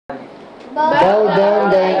Bow down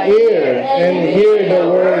thine ear, and hear the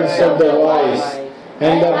words of the wise,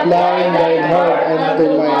 and apply thine heart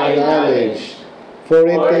unto my knowledge. For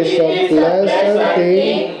it is a pleasant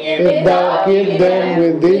thing, if thou keep them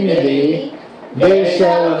within thee, they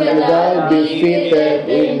shall thou be fitted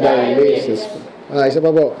in thy laces. Isa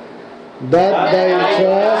pa po. That thy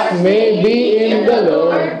trust may be in the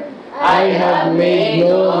Lord, I have made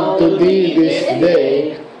known to thee this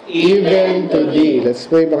day, even to thee. Let's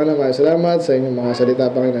pray. Panginoon, salamat sa inyong mga salita,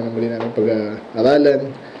 Panginoon, na muli namin pag-aaralan.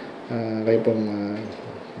 Kayo pong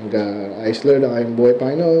mag-ayos, Lord, ang kayong buhay,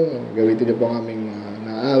 Panginoon. Gawitin niyo po ang aming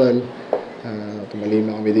naaral.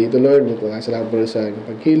 Tumalima kami dito, Lord. Salamat po sa inyong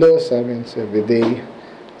pagkilos sa amin everyday.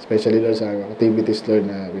 Especially, Lord, sa activities, Lord,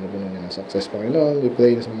 na binupuno niyo ng success, Panginoon. We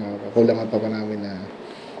pray sa mga kakulangan pa namin na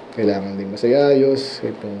kailangan din masayayos.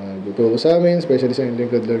 Kayo pong tuturo sa amin, especially sa inyong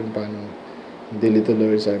lingkod, Lord, paano dito,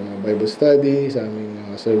 Lord, sa mga Bible study, sa aming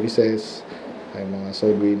mga services, ay mga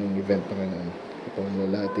soul winning event, Panginoon. Kayo pong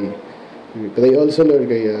lalati. We pray also, Lord,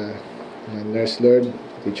 kay mga nurse, Lord,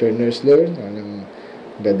 teacher nurse, Lord, anong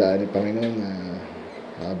dadaan ni Panginoon na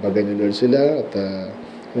bagan niyo, Lord, sila at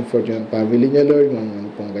comfort niyo ang family niya, Lord, kung ano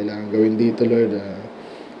pong kailangan gawin dito, Lord,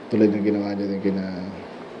 tulad ng ginawa niyo din kina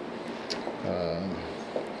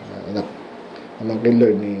anak amangkin,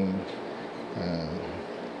 Lord, ni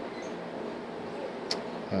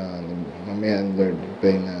mamayan, Lord.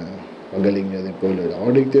 Pray na magaling niyo din po, Lord,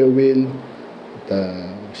 according to your will, at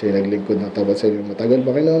siya naglingkod ng tapat sa inyo matagal,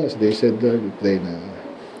 Panginoon, as they said, Lord. We pray na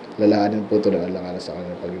lalaanin po ito na alang-alang sa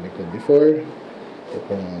kanyang paglingkod before. Ito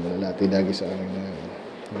pong malalati lagi sa aming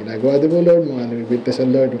ginagawa din po, Lord, mga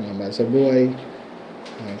nabibigtasan, Lord, mga mahal sa buhay,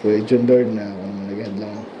 Kuya John, Lord, na kung naman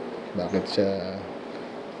nag-headlong bakit siya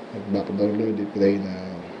nag-backdown, Lord. We pray na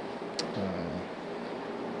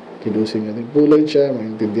kilusin niya din po, Lord, siya,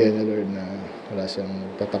 maintindihan niya, Lord, na wala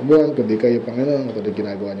siyang tatakbuhan kundi kayo, Panginoon, katulad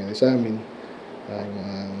ginagawa niya sa amin. Yung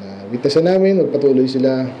mga nabigtasan namin, magpatuloy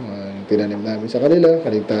sila, yung tinanim namin sa kanila,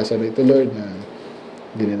 kaligtasan na ito, Lord, na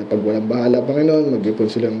hindi na pagwalang bahala, Panginoon, mag-ipon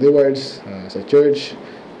sila ng rewards sa church,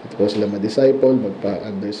 at po sila ma-disciple,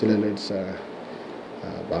 magpa-under sila, Lord, sa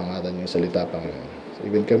pangalan yung salita, Panginoon. So,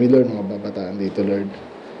 even kami, Lord, mga babataan dito, Lord,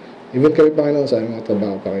 even kami, Panginoon, sa aming mga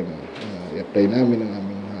trabaho, Panginoon, i-apply namin ang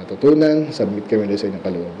aming natutunan, submit kami doon sa inyong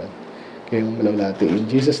kalooban. Kayong malalati. In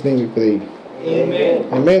Jesus' name we pray.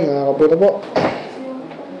 Amen. Amen, mga kaputo po.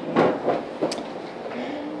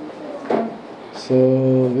 So,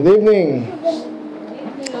 good evening.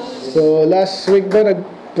 So, last week ba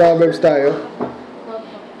nag-Proverbs tayo?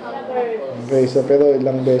 Okay, so pero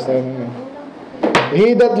ilang beses tayo naman.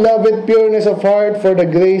 He that loveth pureness of heart, for the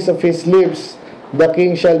grace of his lips, the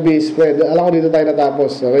king shall be his friend. Alam ko dito tayo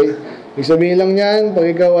natapos, okay? Ibig sabihin lang yan, pag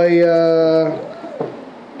ikaw ay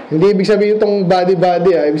hindi ibig sabihin itong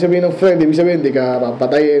body-body, ibig sabihin ng friend, ibig sabihin hindi ka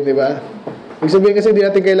papatayin, di ba? Ibig sabihin kasi hindi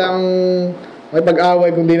natin kailangang may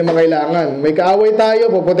pag-away kung di naman kailangan. May kaaway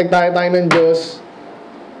tayo, poprotektahan tayo ng Diyos.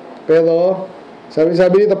 Pero,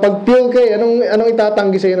 sabi dito, pag pure kayo, anong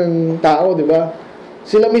itatanggi sa iyo ng tao, di ba?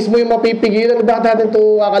 Sila mismo yung mapipigilan, bakit natin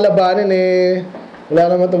ito kakalabanin, wala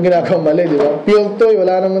naman itong ginagawang mali, di ba? Pure to,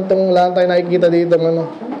 wala naman tayo nakikita dito,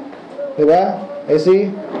 ano. Di ba?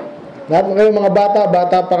 See? Lahat mo kayo, mga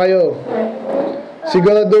bata pa kayo.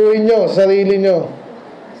 Siguraduhin nyo sa sarili nyo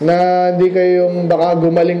na hindi kayong baka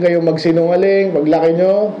gumaling kayo magsinungaling, paglaki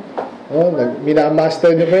nyo,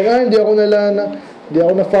 minamaster nyo kayo, hindi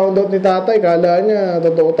ako na-found out ni tatay, kala niya,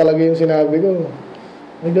 totoo talaga yung sinabi ko.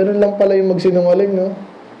 Ay, ganun lang pala yung magsinungaling, no?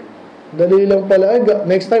 Dali lang pala,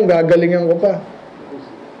 next time, gagalingan ko pa.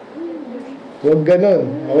 Huwag ganun.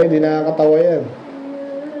 Okay, di nakakatawa yan.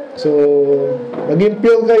 So, maging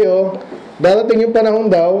pure kayo, darating yung panahon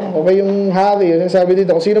daw, okay, yung hari, yung sabi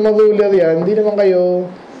dito, kung sino mang ruler yan, hindi naman kayo,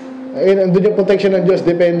 doon yung protection ng Diyos,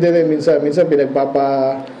 depende rin minsan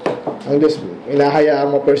ang Diyos,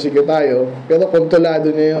 inahayaan ma-persecute tayo, pero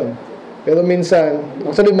kontrolado niya yun. Pero minsan,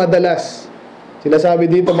 actually madalas, sila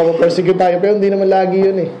sabi dito, ma-persecute tayo, pero hindi naman lagi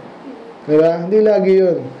yun diba? Hindi lagi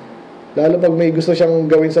yun. Lalo pag may gusto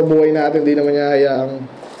siyang gawin sa buhay natin, hindi naman niya hayaang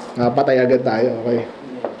patay agad tayo, okay?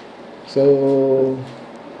 So,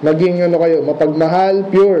 maging kayo,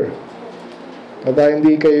 mapagmahal, pure. At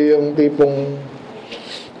hindi kayo yung tipong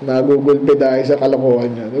nagugulpi dahil sa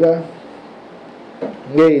kalokohan nyo, di ba?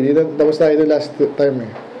 Okay, dito tapos tayo the last time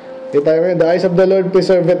Dito tayo ngayon, the eyes of the Lord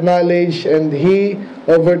preserveth knowledge, and He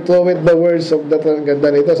overthroweth the words of the tongue.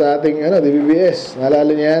 Ganda nito sa ating dwbc.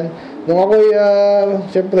 Naalala niya yan? Nung ako'y,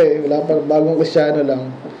 syempre, wala pa, bagong Kristyano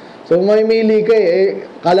lang. So, may mili kayo,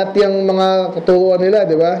 kalat yung mga katuruan nila,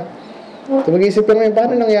 di ba? So mag-isip ka ngayon,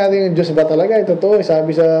 paano nangyari yung Diyos ba talaga? Ito totoo,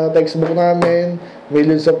 sabi sa textbook namin,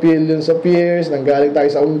 millions of years, nanggaling tayo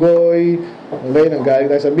sa unggoy, okay, nanggaling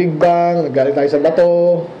tayo sa Big Bang, nanggaling tayo sa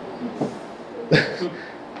bato.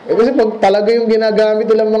 Kasi pag talaga yung ginagamit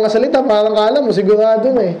nilang mga salita, parang kala mo, sigurado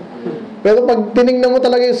na eh. Pero pag tinignan mo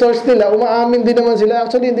talaga yung source nila, umaamin din naman sila.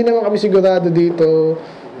 Actually, hindi naman kami sigurado dito.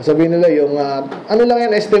 Sabihin nila yung, ano lang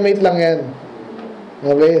yan, estimate lang yan.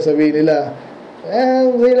 Okay, sabihin nila,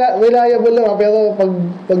 reliable naman, pero pag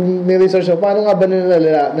ni-research mo, paano nga ba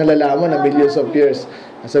nila nalalaman na millions of years?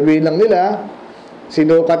 Sabihin lang nila,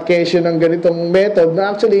 sinukat kesyo ng ganitong method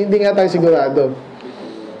na actually hindi nga tayo sigurado.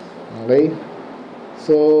 Okay?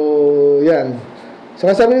 So, yan. So,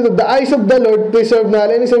 sabi nito, the eyes of the Lord preserve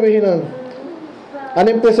knowledge. Ano sabihin nun? Ano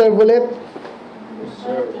yung preserve ulit?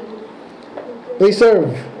 Preserve.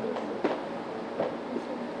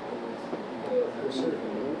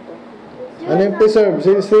 Ano yung preserve?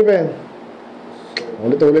 Stephen?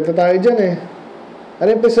 Ulit-ulit na tayo dyan eh.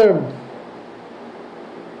 Ano yung preserve?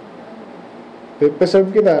 Preserve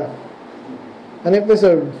kita. Ano yung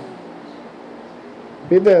preserve?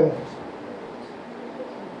 Peter?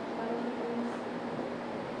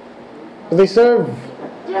 Preserve.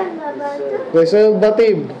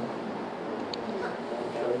 Preservative.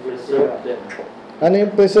 Ano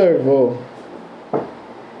yung preserve? Oh.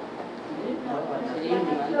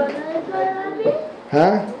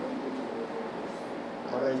 Ha?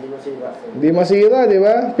 Hindi masira, di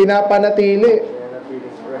ba? Pinapanatili.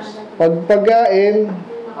 Pag pagkain,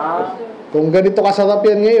 kung ganito kasarap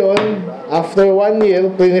yan ngayon, after 1 year,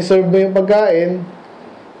 preserve mo yung pagkain,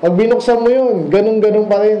 pag binuksan mo yun, ganun-ganun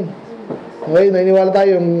pa rin. Okay, naniniwala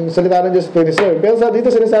tayo yung salita ng Diyos preserve. Pero dito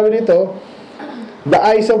sinasabi dito, the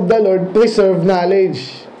eyes of the Lord preserve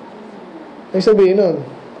knowledge. Ano sabihin nun?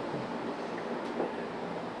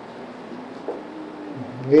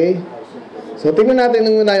 Okay? So, tingnan natin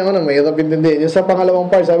nung una yung mahirap intindihin. Yung sa pangalawang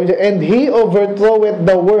part, sabi niya, and he overthroweth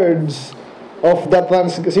the words of the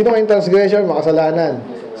transgressor. Sino kayong transgressor? Makasalanan.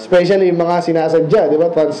 Especially yung mga sinasadya, di ba?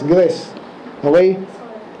 Transgress. Okay?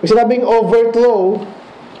 Kung sinabing overthrow,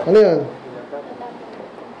 ano yun?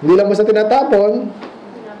 Hindi lang basta tinatapon,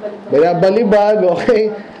 binabalibag, okay?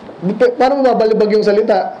 Paano mo babalibag yung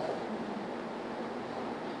salita?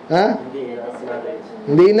 Ha?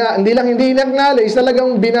 Hindi lang acknowledge,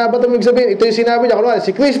 talagang binabato mo sabihin. Ito yung sinabi niya, kunwari,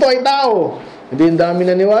 si Kristo ay tao. Hindi yung dami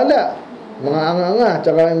naniwala. Mga anga-anga,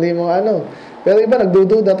 tsaka hindi mo ano. Pero iba,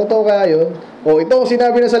 nagdududa, totoo kaya yun? O, ito ang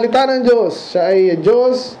sinabi ng salita ng Diyos. Siya ay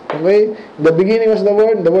Diyos, okay? The beginning was the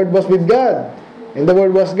Word was with God. And the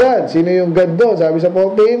Word was God. Sino yung God doon? Sabi sa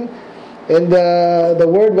 14, and the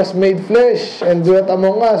Word was made flesh and dwelt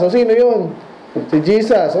among us. So, sino yun? Si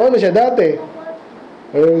Jesus. O, ano siya dati?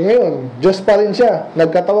 Ngayon, Diyos pa rin siya.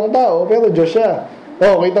 Nagkatawang tao, pero Diyos siya.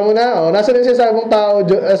 O, kita mo na. O, nasa rin siya sa mong tao,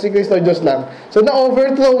 si Kristo, Diyos lang. So,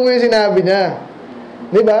 na-overthrow mo yung sinabi niya.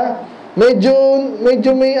 Di ba?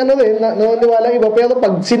 Medyo may ano rin, naniwala iba. Pero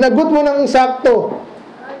pag sinagot mo ng sakto,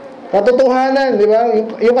 katotohanan, di ba?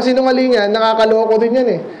 Yung kasinungalingan, nakakaloko din yan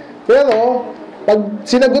eh. Pero, pag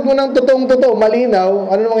sinagot mo ng totoong-totoo,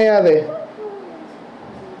 malinaw, ano mangyayari?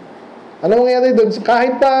 Ano mangyayari doon?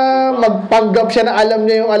 Kahit pa magpanggap siya na alam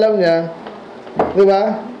niya yung alam niya, di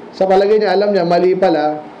ba? Sa palagay niya, alam niya, mali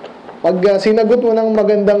pala. Pag sinagot mo ng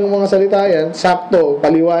magandang mga salita yan, sakto,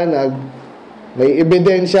 paliwanag, may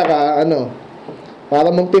ebidensya ka, ano, para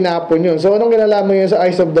mong tinapon yun. So, anong kinalaman yun sa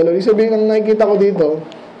eyes of the Lord? Sabihin ang nakikita ko dito,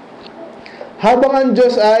 habang ang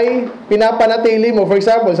Diyos ay pinapanatili mo, for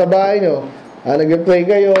example, sa bahay nyo, nag-pray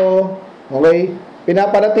kayo, okay?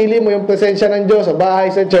 Pinapanatili mo yung presensya ng Diyos sa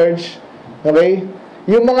bahay, sa church, okay?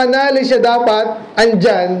 Yung mga knowledge niya dapat,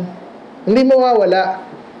 andyan, hindi mawawala.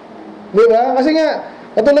 Di ba? Kasi nga,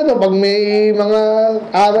 katulad no, pag may mga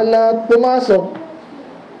aral na pumasok,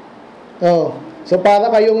 so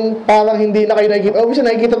parang hindi na kayo nakikita, obviously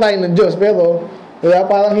nakikita tayo ng Diyos, pero kaya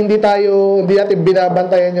parang hindi natin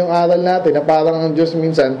binabantayan yung aral natin na parang ang Diyos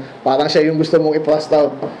minsan, parang siya yung gusto mong i-trust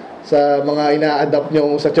out sa mga ina-adapt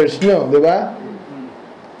nyo sa church nyo, di ba?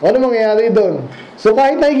 Ano mangyayari doon? So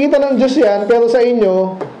kahit nakikita ng Diyos yan, pero sa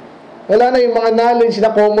inyo, wala na yung mga knowledge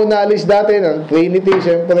na common knowledge dati ng Trinity,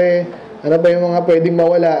 syempre, ano pa yung mga pwedeng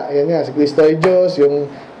mawala? Ayan nga, si Kristo ay Diyos, yung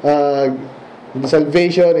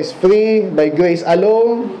salvation is free, by grace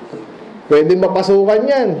alone, pwedeng mapasukan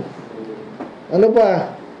yan. Ano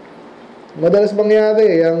pa? Madalas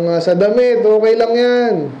mangyari, yung sa damit, okay lang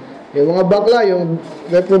yan. Yung mga bakla, yung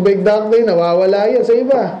reprobate doctrine, nawawala yan sa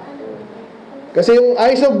iba. Kasi yung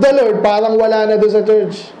eyes of the Lord, parang wala na doon sa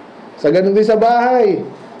church. Sa ganun din sa bahay.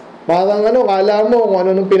 Parang kala mo kung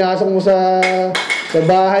ano nung pinasok mo sa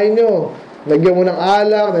bahay nyo. Lagyan mo ng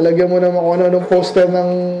alak, nilagyan mo ng kung ano-anong poster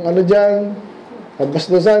ng ano dyan,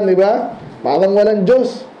 pagbastusan, di ba? Parang walang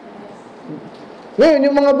Diyos. Ngayon,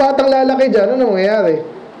 yung mga batang lalaki dyan, ano mangyayari?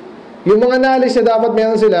 Yung mga knowledge na dapat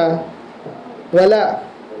meron sila, wala.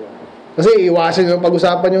 Kasi iwasan yung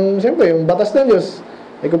pag-usapan yung, siyempre, yung batas ng Diyos.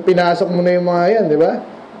 Eh kung pinasok mo na yung mga yan, di ba?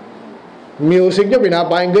 Music nyo,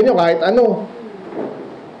 pinapakinggan nyo kahit ano.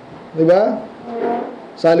 Di ba?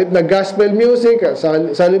 Salip na gospel music,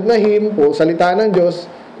 salip na hymn po, salita ng Diyos,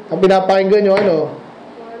 ang pinapakinggan nyo, ano?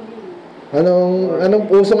 Anong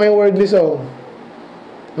uso ngayong worldly song?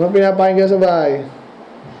 Anong pinapakinggan sa bahay?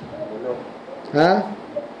 Ha?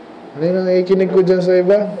 Ano yung nakikinig ko dyan sa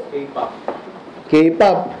iba? K-pop.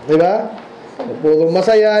 K-pop, di ba? Puro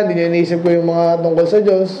masaya, hindi nyo inisip ko yung mga tungkol sa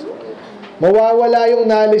Diyos. Mawawala yung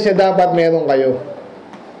knowledge na dapat meron kayo.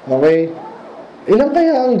 Okay? Ilan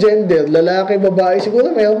kaya ang gender? Lalaki, babae? Siguro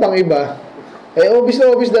mayroon pang iba. Eh, obvious na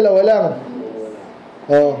obvious, dalawa lang.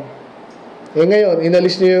 Oh. Eh ngayon,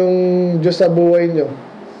 inalis nyo yung Diyos sa buhay nyo.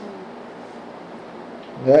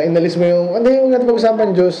 Diba? Inalis mo yung, ano yung natin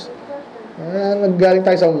pag-usapan Diyos? Naggaling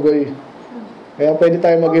tayo sa unggoy. Kaya pwede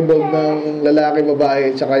tayo mag-evolve ng lalaki,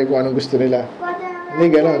 babae, tsaka yung kung anong gusto nila. Hindi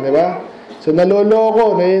ganon, di ba? So,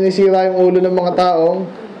 naloloko, nanisira yung ulo ng mga taong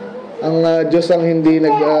ang Diyos ang hindi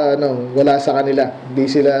wala sa kanila. Hindi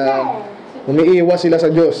sila, umiiwas sila sa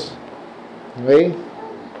Diyos. Okay?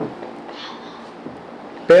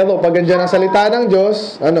 Pero, pag andyan ang salita ng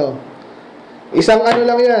Diyos, isang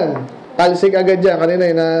lang yan, talsik agad yan. Kanina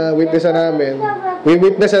yung na-witnessan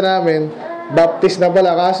namin, baptist na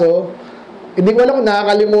pala, kaso, hindi ko alam kung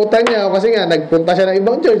nakakalimutan niya kasi nga, nagpunta siya ng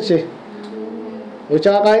ibang church eh. O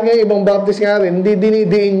tsaka kahit nga ibang baptist nga rin, hindi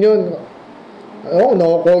dinidiin yun.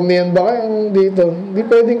 No-call me yan ba kayo dito? Hindi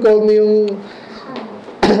pwedeng call me yung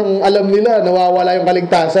alam nila, nawawala yung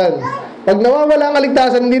kaligtasan. Pag nawawala ang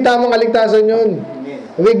kaligtasan, hindi tamang kaligtasan yun.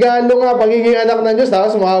 Regalo nga, pagiging anak ng Diyos,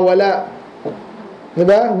 tapos mawawala.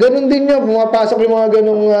 Diba? Ganun din yun, pumapasok yung mga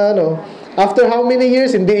ganung after how many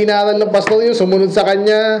years, hindi inaral ng pastor yun, sumunod sa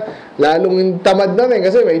kanya, lalong tamad na rin,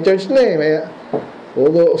 kasi may church na eh, may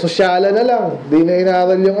sosyala na lang, hindi na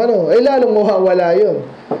inaral yung lalong mawawala yun.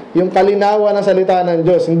 Yung kalinawa ng salita ng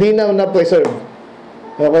Diyos, hindi na na-preserve.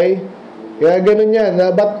 Okay? Kaya ganun yan,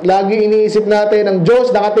 ba't lagi iniisip natin, ang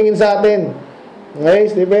Diyos nakatingin sa atin. Okay,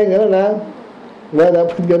 Stephen, ganun ha? Diba,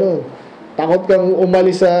 dapat ganun. Takot kang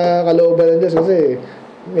umalis sa kalooban ng Diyos kasi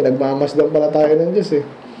nagmamasdan pala tayo ng Diyos eh.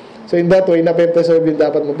 So in that way, na-preserve yun,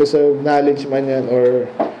 dapat mo-preserve knowledge man yan or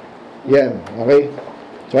yan, okay?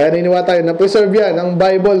 So kaya niniwa tayo, na-preserve yan, ang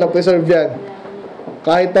Bible, na-preserve yan.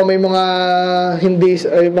 Kahit pa may mga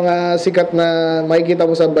mga sikat na makikita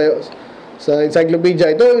mo sa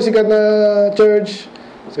encyclopedia, ito yung sikat na church,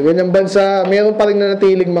 sa ganyang bansa, mayroon pa rin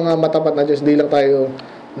nanatiling mga matapat na Diyos, di lang tayo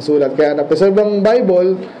nasulat. Kaya na-preserve ang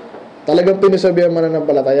Bible, talagang pinuserve yan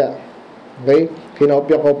mananampalataya. Okay?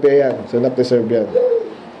 Kinopya-kopya yan. So, na-preserve yan.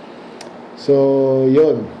 So,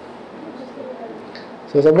 yun.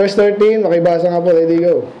 So, sa verse 13, makibasa nga po. Ready,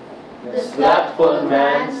 go. The slothful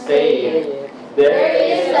man saith, there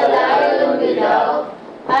is a lion without,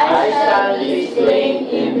 I shall be slain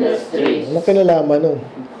in the streets. Ano kinalaman nun?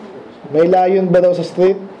 May lion ba daw sa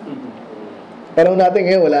street? Parang natin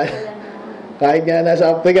ngayon, wala. Kahit nga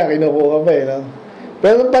nasa Africa, kinukuha pa eh, no?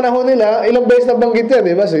 Pero noong panahon nila, ilang beses na banggit yan,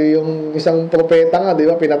 di ba? So, yung isang propeta nga, di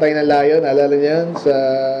ba? Pinatay ng lion, alala niyo yan? Sa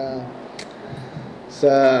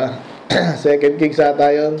 2 Kings ata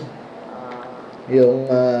yun. Yung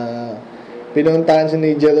pinuntahan si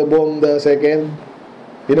Jeroboam the second.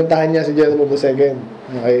 Pinuntahan niya si Jeroboam the second.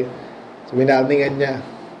 Okay? So, minarningan niya.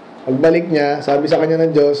 Pagbalik niya, sabi sa kanya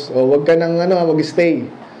ng Diyos, wag ka nang mag-stay.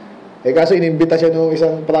 Eh, kaso inimbita siya ng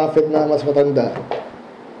isang prophet na mas matanda.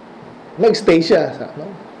 Nag-stay siya.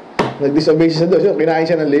 Nag-disobey siya sa Diyos. Kinain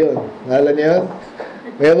siya ng leon. Nalala niya yun?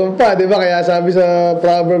 Meron pa, di ba? Kaya sabi sa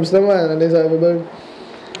Proverbs naman, ano yung sabi ba?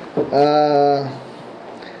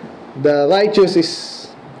 The righteous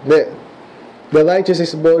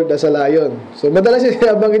is bold as a lion. So, madalas yung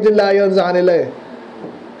nabanggit yung lion sa kanila eh.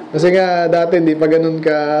 Kasi nga, dati hindi pa ganun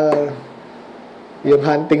ka yung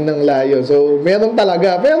hunting ng lion. So, meron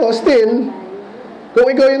talaga. Pero still, kung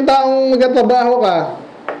ikaw yung taong magtatrabaho ka,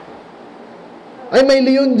 ay, may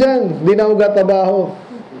leon dyan. Di na ako gatabaho.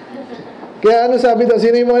 Kaya sabi doon?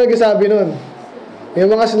 Sino yung mga nagsasabi nun?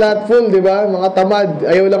 Yung mga slothful, di ba? Mga tamad.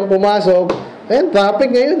 Ayaw lang pumasok. Ayan,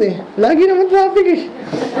 traffic ngayon eh. Lagi naman traffic eh.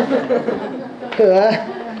 Diba?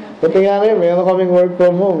 Pati nga ngayon, mayroon kaming work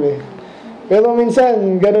from home eh. Pero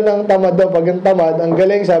minsan, ganun ang tamad daw. Pag yung tamad, ang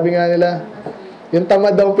galing, sabi nga nila, yung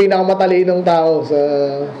tamad daw pinakamatalinong tao sa...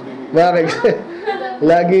 Bakit?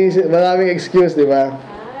 Lagi, maraming excuse, di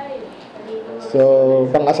ba? So,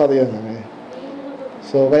 pang-asar yun. Okay.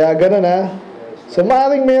 So, kaya ganun ha. So,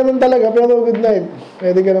 maaaring meron talaga, pero good night.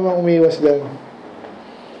 Pwede ka namang umiwas dyan.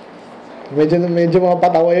 Medyo mga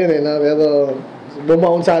patawa yun eh, no? Pero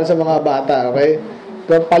bumaon sana sa mga bata, okay?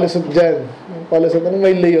 Kaya palusot dyan. Palusot, anong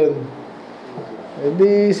may leon? E di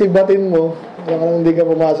sibatin mo, kaya hindi ka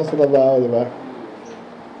pumasok sa trabaho, di ba?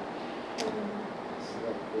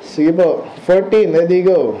 Sige po, 14, ready,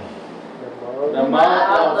 go. The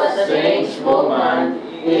mouth of a strange woman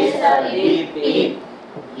is a deep pit.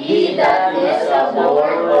 He that is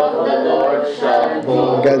abhorred of the Lord shall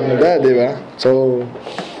fall. Ganda, di ba? So,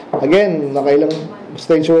 again, nakailang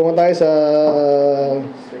stage woman tayo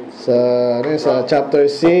sa chapter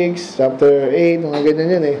 6, chapter 8, mga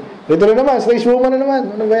ganyan yan eh. Dito na naman, stage woman na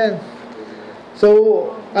naman. Ano ba yan? So,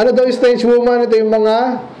 ano daw yung stage woman? Ito yung mga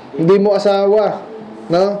hindi mo asawa,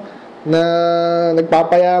 no? Na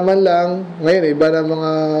nagpapayaman lang. Ngayon, iba na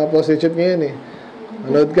mga prostitute ngayon eh.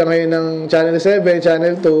 Manood ka ngayon ng Channel 7,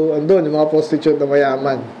 Channel 2, andun yung mga prostitute na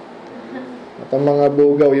mayaman. At ang mga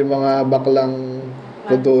bugaw, yung mga baklang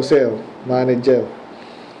producer, manager.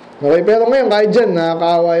 Okay, pero ngayon, kahit dyan,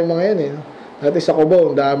 nakakaawa yung mga yan eh. Dati sa Cubao,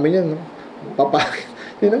 ang dami yan. No?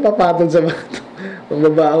 Yun ang papatol sa mga ang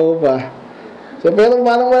babaho pa. So, pero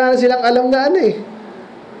parang wala na silang alam na ano eh.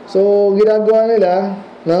 So, ginagawa nila,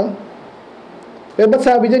 no? Pero ba't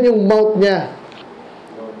sabi dyan yung mouth niya?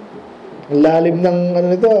 Ang lalim ng ano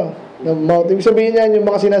nito, ng mouth. Ibig sabihin niyan, yung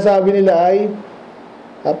mga sinasabi nila ay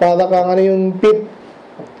para kang ano yung pit.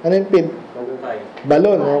 Ano yung pit?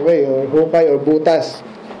 Balon, okay. Or hukay, or butas.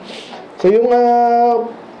 So yung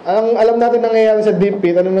ang alam natin nangyayari sa deep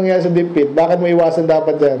pit, ano nangyayari sa deep pit? Bakit mo iwasan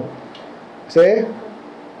dapat dyan? Kasi,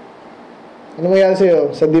 ano nangyayari sa'yo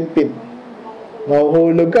sa deep pit?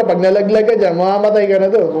 Mahuhulog ka. Pag nalaglag ka dyan, mamamatay ka na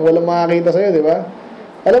doon kung walang makakita sa'yo, di ba?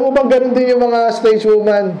 Alam mo bang ganun din yung mga stage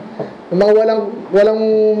woman? Yung mga walang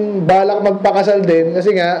balak magpakasal din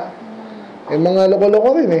kasi nga, yung mga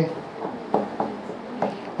loko-loko rin eh.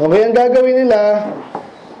 Okay, ang gagawin nila,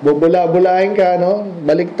 bubula-bulahin ka, no?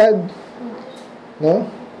 Baliktad.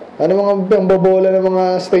 No? Ano mga bobola ng mga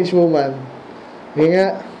stage woman? Hindi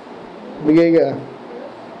nga, bigay ka.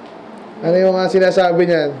 Ano yung mga sinasabi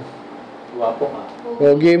niyan? Wapo ka.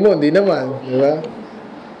 Pogi mo, hindi naman. Di ba?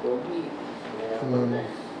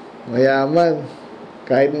 Mayaman.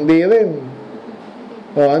 Kahit hindi rin.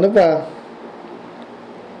 O, ano pa?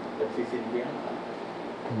 Nagsisilbihan ka.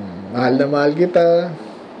 Mahal na mahal kita.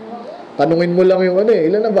 Tanungin mo lang yung ano eh.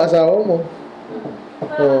 Ilan na ba asawa mo?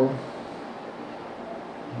 O.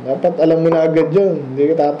 Dapat alam mo na agad yun. Hindi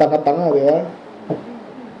ka tataka-tanga, di ba?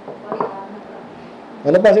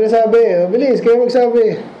 Ano pa sinasabi? Bilis, kayo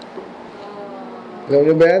magsabi. Alam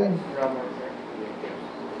nyo ba yan?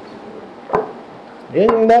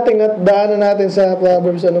 Yan yung dating daanan natin sa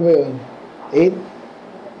Proverbs, ano ba yun?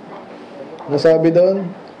 8? Nasabi doon?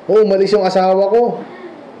 Oo, umalis yung asawa ko.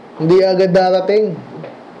 Hindi agad darating.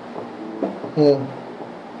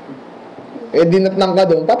 Eh, dinatnang ka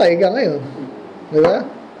doon, patay ka ngayon. Di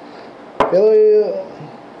ba? Pero,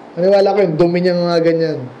 naniwala ko yung dumi niya nga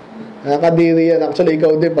ganyan. Nakakadiri yan. Actually,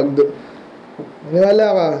 ikaw din. Naniwala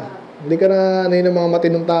ka. Hindi ka na ano yung mga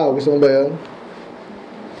matinong tao. Gusto mo ba yun?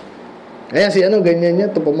 Ayan, si ano, ganyan niya.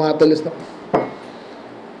 Ito, pumatalos na.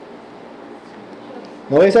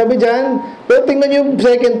 Okay, sabi dyan. Pero tingnan yung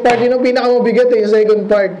second part. Yun ang pinakamabigat eh, yung second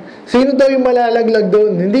part. Sino daw yung malalaglag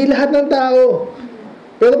doon? Hindi lahat ng tao.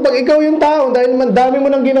 Pero pag ikaw yung tao, dahil naman dami mo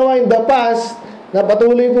nang ginawa in the past, na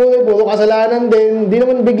patuloy-tuloy, puro kasalanan din, hindi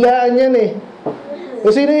naman biglaan yan eh.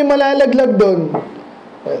 O sino yung malalaglag doon?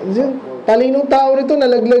 Talinong tao nito,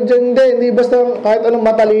 nalaglag dyan din. Hindi basta kahit anong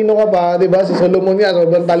matalino ka pa, di ba? Si Solomon nga,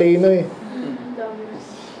 sobrang talino eh.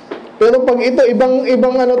 Pero pag ito,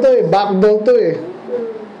 ibang ano to eh, backdoor to eh.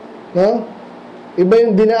 No? Iba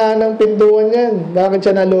yung dinaan ng pintuan yan. Bakit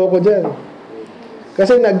siya naloko dyan?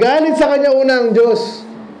 Kasi nagalit sa kanya unang Diyos.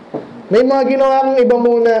 May mga ginawa kang iba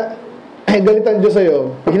muna, ay galit ang Diyos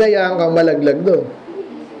sa'yo, hinayaan kang malaglag doon.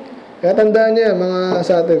 Kaya tandaan niya, mga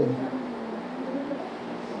sa atin.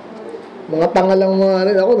 Mga tanga lang mga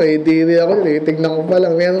ano, ako, nahitiri ako, tignan ko pa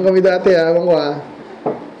lang. Meron kami dati, ewan ko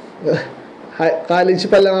college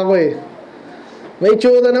pa lang ako eh. May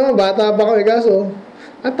itsura naman, bata pa ako eh, kaso,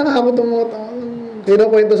 at tanga ako itong mga tanga.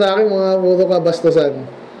 Kinukwento sa akin, mga puro kabastusan.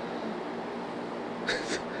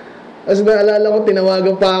 As naalala ko,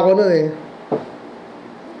 tinawagan pa ako nun eh.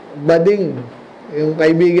 Bading. Yung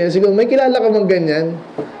kaibigan siguro, may kilala ka bang ganyan?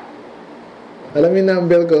 Alam yung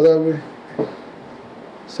number ko,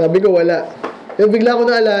 sabi ko wala. Yung bigla ko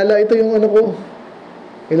naalala, ito yung ano ko.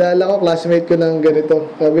 Kilala ko, classmate ko ng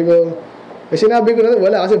ganito. Sabi ko, sinabi ko na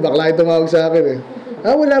wala kasi bakla tumawag sa akin eh.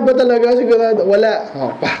 Wala ba talaga? Sigurado. Wala.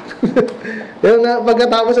 Pak. Yung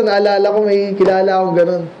pagkatapos naalala ko, may kilala akong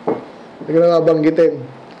ganun. Hindi ko na mabanggitin.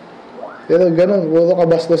 Pero ganun, puro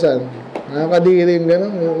kabastusan. Nakakadiri yung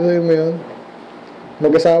ganun. Yung mo yun.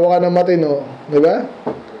 Mag-asawa ka ng matino, di ba?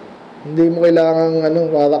 Hindi mo kailangan,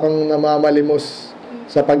 para kang namamalimos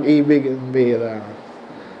sa pag-ibig. Ang bira.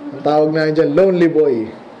 Ang tawag na dyan, lonely boy.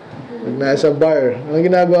 Pag nasa bar. Anong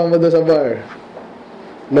ginagawa mo doon sa bar?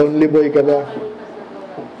 Lonely boy ka ba?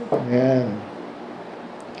 Ayan.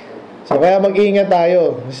 So, kaya mag-ingat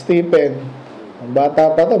tayo. Stephen, ang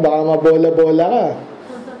bata pa to, baka mabola-bola ka.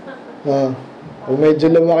 Kung medyo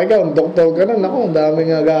lumaki ka, doktor ka na, naku, ang daming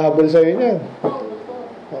naghahabol sa'yo niyan.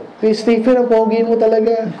 Stephen, ang pogi mo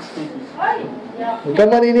talaga. Huwag ka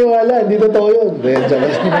maniniwala, hindi totoo yun.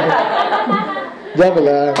 Joke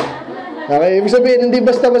lang. Okay, ibig sabihin, hindi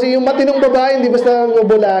basta kasi yung matinong babae, hindi basta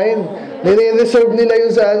mabulain. Nire-reserve nila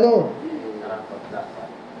yun sa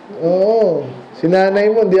Oo. Si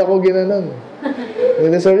nanay mo, hindi ako ginanon.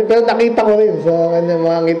 Nire-reserve, pero nakita ko rin sa kanyang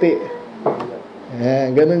mga ngiti. Ayan,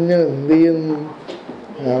 ganun yun. Hindi yun.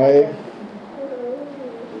 Okay.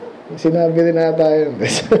 Sinabi rin nata yun.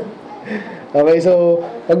 Okay, so,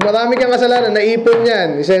 pag marami kang kasalanan, naipon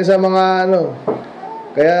yan. Isa sa mga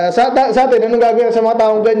Kaya sa atin, anong gagawin sa mga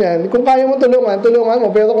taong ganyan? Kung kaya mo tulungan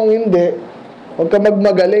mo. Pero kung hindi, huwag ka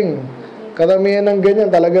magmagaling. Karamihan ng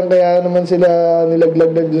ganyan, talagang kaya naman sila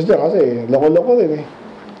nilaglag ng Diyos dyan. Kasi loko-loko rin eh.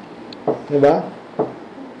 Diba?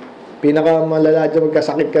 Pinakamalala dyan,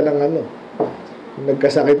 magkasakit ka ng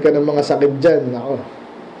nagkasakit ka ng mga sakit dyan. Ako.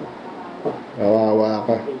 Kawawa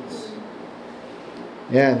ka.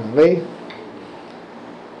 Yan, okay?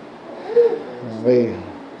 Okay.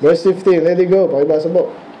 Verse 15, let it go. Pakibasa po.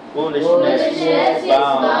 Foolishness is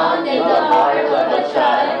found in the heart of a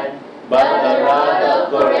child, but the rod of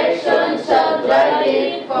correction shall drive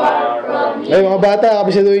it far from him. Ay, mga bata,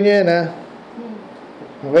 kabisaduhin nyo yan, ha?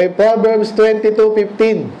 Okay, Proverbs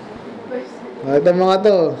 22:15. Ito mga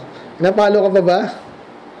to. Napalo ka pa ba?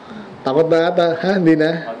 Takot na ata. Ha? Hindi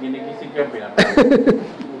na? Pag ginigising ka, pinapalo.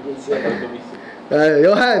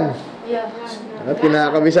 Johan. At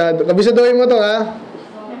kinakabisado. Kabisaduhin mo to, ha?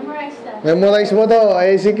 Memorize mo to.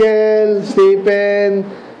 Ezekiel, Stephen,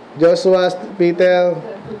 Joshua, Peter,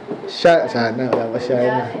 sana. Wala pa siya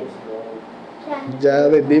na.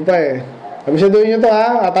 Jared, di pa eh. Kabisaduhin nyo to,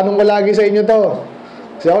 ha? Tanong ko lagi sa inyo to.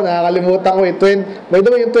 Kasi ako, nakakalimutan ko eh. By the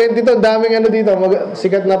way, yung 20 to, daming dito.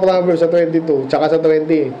 Sikat na Proverbs sa 22. Tsaka sa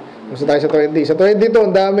 20. Gusto tayo sa 20. Sa 22,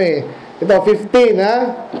 ang dami. Ito, 15, ha?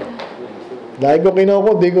 Dahil ko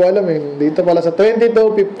kinoko, di ko alam eh. Dito pala sa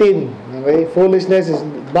 22:15. Okay? Foolishness is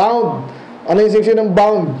bound. Ano yung section ng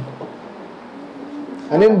bound?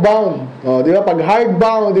 Ano yung bound? Di ba? Pag hard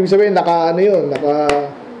bound, ibig sabihin, naka-bind.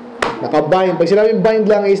 Pag sinabing bind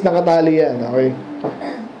lang is nakatali yan. Okay?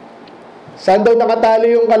 Saan daw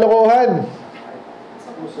nakatali yung kalokohan?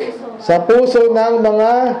 Sa puso ng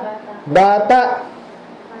mga bata.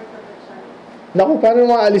 Naku, paano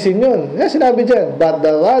maalisin yun? Sinabi dyan, but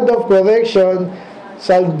the rod of correction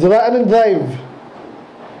shall drive.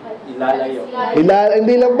 Ilalayo.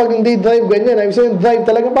 Hindi lang pag hindi drive, ganyan. Ibig sabihin, drive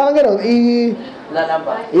talaga, parang gano'n.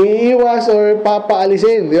 Iiwas or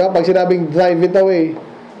papaalisin. Di ba? Pag sinabing drive it away.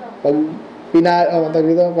 Pag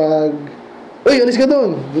uy, alis ka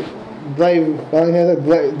doon. Drive, parang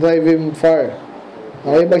drive him far.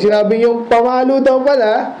 Okay, pag sinabing yung pamalo daw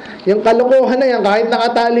pala, yung kalokohan na yan, kahit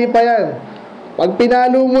nakatali pa yan. Pag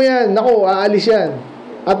pinalo mo yan, naku, aalis yan.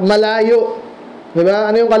 At malayo. Diba?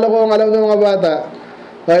 Ano yung kalokohan alam ng mga bata?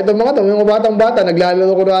 Kahit yung mga batang bata,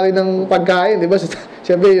 naglalaro ko rin ng pagkain. Diba?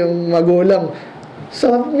 Siyempre, yung magulang.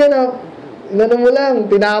 Sarap nga na. Inano mo lang,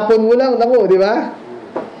 tinapon mo lang. Naku, diba?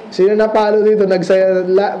 Sino napalo dito? Nagsaya,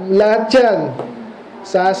 lahat yan.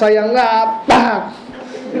 Sasayang nga, pak!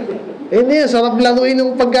 Hindi, sarap laruin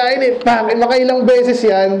ng pagkain eh. Pak! Makailang beses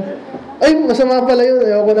yan. Ay, masama pala yun.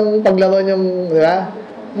 Ayaw ko ng paglaro niyang, di ba?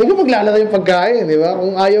 Hindi ko maglalaro yung pagkain, di ba?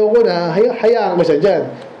 Kung ayaw ko na, hayaan ko siya dyan.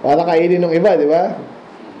 Para kainin ng iba, di ba?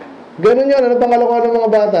 Ganun yun. Ano pang kalokohan ng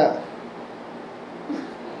mga bata?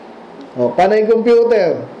 Panay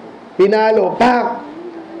computer. Pinalo. Pak!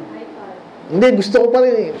 Hindi, gusto ko pa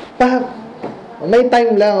rin eh. Pak! May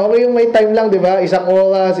time lang. Okay yung may time lang, di ba? 1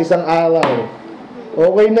 oras, 1 araw.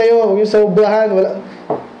 Okay na yun. Yung sobrahan, wala.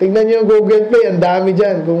 Tingnan nyo yung Google Play, ang dami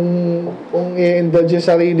dyan. Kung i-indulge yung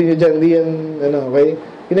sarili nyo dyan, hindi yan, okay?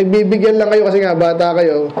 Pinagbibigyan lang kayo kasi nga, bata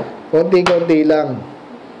kayo, konti-konti lang.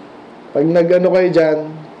 Pag kayo dyan,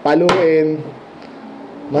 paluin,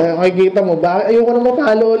 makikita mo, ayoko na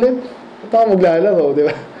mapalo ulit. Ito ako maglalaro, di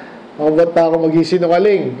ba? Ako ba't pa ako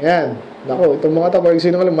magsisinungaling? Yan. Naku, itong mga tapos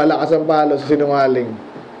sinungaling, malakas ang palo sa sinungaling.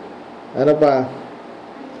 Ano pa?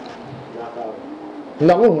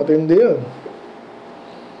 Naku, matindi yun.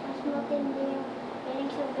 Mas matindi yung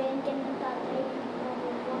pinagsabihin ka ng tatay na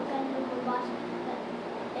huwag ka nang babasa.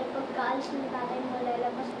 Eh pagkaalis ng tatay mo,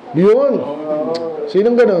 lalabas ka. Yun.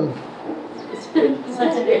 Sinong ganun?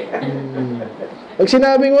 Pag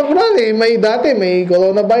sinabing wag na may dati, may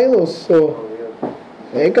coronavirus. So,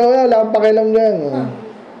 ikaw wala kang pakialam dyan.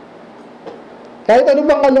 Kahit ano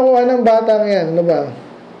bang kalokohan ng batang yan, ano ba?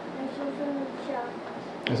 Nasusunod siya.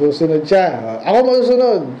 Nasusunod siya. Ako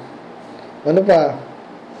masusunod. Ano pa?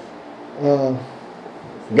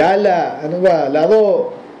 Gala. Ano ba?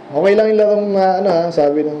 Laro. Okay lang yung larong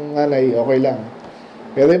sabi ng nanay, okay lang.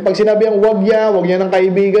 Pero yung pag sinabi ang wag niya ng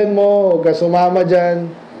kaibigan mo, huwag ka sumama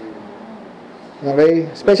dyan. Okay?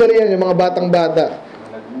 Especially yan, yung mga batang-bata.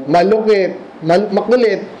 Malukit,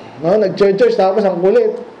 makulit. No? Nag-church, tapos ang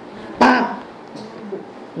kulit. Pak!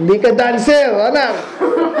 Hindi ka dancer, anak!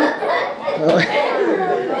 Okay.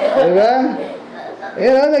 Diba?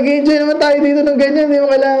 Nag-enjoy naman tayo dito ng ganyan. Hindi mo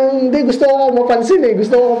kailangan, gusto ko mapansin eh.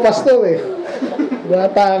 Gusto ko pastor eh.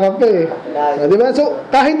 Bata ka pa eh. Diba? So,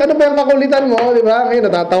 kahit ano pa yung kakulitan mo, diba? Ngayon,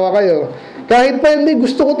 natatawa kayo. Kahit pa hindi,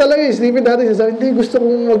 gusto ko talaga eh. Sleepy dati, sasabi, hindi, gusto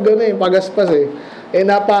kong pagaspas eh.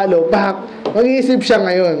 Napalo, mag-iisip siya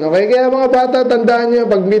ngayon. Okay? Kaya mga bata, tandaan nyo,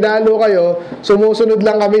 pag minalo kayo, sumusunod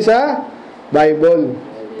lang kami sa Bible.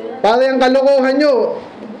 Para yung kalokohan nyo,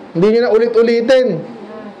 hindi nyo na ulit-ulitin.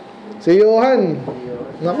 Si Johan,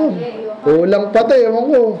 naku, kulang pa tayo, ewan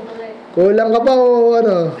ko. Kulang ka pa o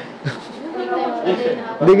ano.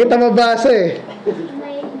 Hindi kita mabasa eh.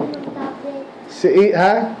 May tablet.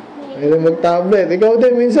 Mahilig mag-tablet. Ikaw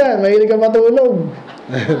din minsan, mahilig ka matulog.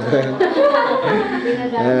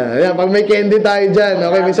 Ayan, pag may candy tayo dyan,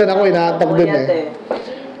 okay, minsan ako inaantok din eh.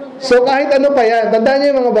 So kahit ano pa yan, tandaan nyo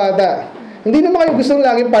yung mga bata. Hindi naman kayo gustong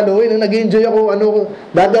laging paluin. Nag-enjoy ako,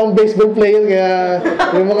 dati akong baseball player, kaya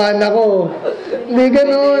yung mga anak ko. Hindi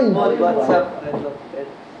ganun.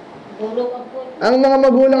 Ang mga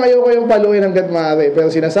magulang ayoko kayong paluin hanggat maaari. Pero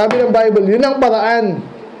sinasabi ng Bible, yun ang paraan.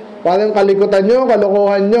 Parang kalikutan nyo,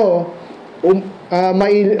 kalokohan nyo,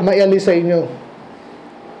 maialisay nyo.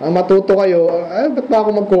 Matuto kayo, ba't ba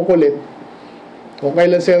ako magkukulit? Kung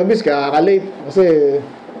kailan service, kakakalate. Kasi,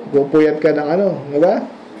 pupuyat ka ng di ba?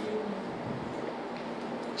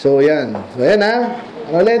 So, yan. So, yan ha.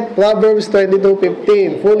 Ano ulit? Proverbs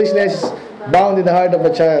 22:15. Foolishness bound in the heart of a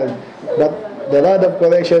child, but the rod of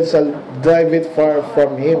correction shall drive it far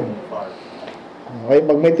from him. Okay,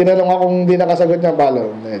 pag may tinanong akong hindi nakasagot niya,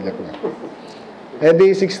 palo. Joke lang.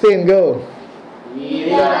 Eddie 16, go. He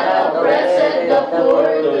that oppresseth the poor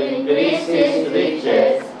to increase his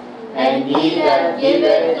riches, and he that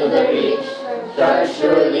giveth to the rich shall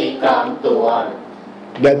surely come to want.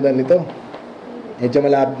 Ganda nito. Medyo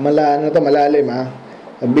malalim ha.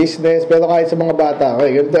 Business, pero kahit sa mga bata.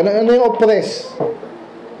 Okay, ano yung oppress?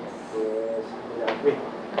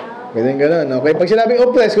 Ganun. Okay, pag sinabing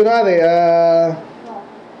oppress, kunwari,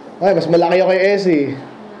 mas malaki ako kay Essie.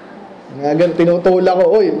 Tinutulak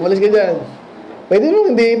ko, uy, umalis ka dyan. Pwede mo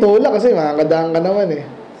hindi itulak kasi makakadaan ka naman eh.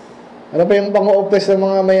 Ano pa yung pang-oppress ng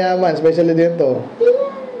mga mayaman, especially dito?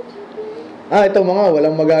 Ito mga,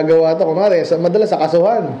 walang magagawa to. Kunwari, madalas sa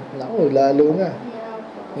kasuhan. Naku, lalo na.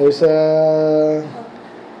 O sa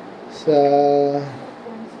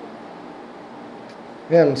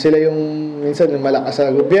yan, sila yung minsan malakas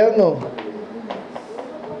sa gobyerno.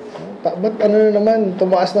 Ba't na naman,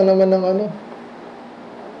 tumaas na naman ng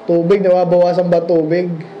tubig, nababawasan ba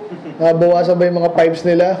tubig? Nababawasan ba yung mga pipes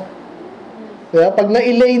nila? Kaya pag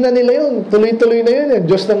na-ilay na nila yun, tuloy-tuloy na yun.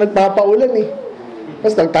 Diyos na nagpapaulan eh.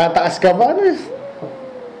 Tapos nagtataas ka pa.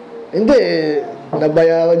 Hindi,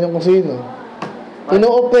 nabayaran yung kung sino.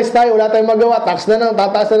 Ino-oppress tayo, wala tayong magawa. Tax na naman,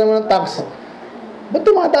 tataas na naman ang tax. Ba't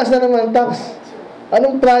tumataas na naman ang tax?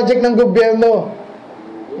 Anong project ng gobyerno?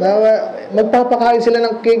 Magpapakain sila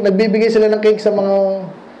ng cake, nagbibigay sila ng cake sa mga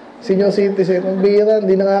senior citizen. Ang bira,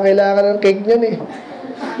 hindi na nga kailangan ng cake nyan eh.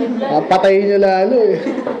 Patayin nyo lalo eh.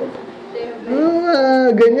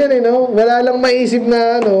 Ganyan eh, no? Wala lang maisip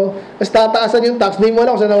na, mas tataasan yung tax, hindi mo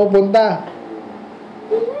alam kung saan napupunta.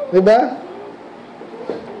 Diba?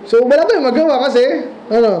 So, wala tayong magawa kasi,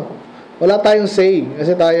 wala tayong say,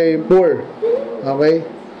 kasi tayo ay poor. Okay?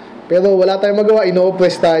 Pero wala tayong magawa,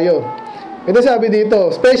 ino-oppress tayo. Ito sabi dito,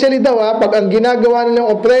 especially daw pag ang ginagawa nilang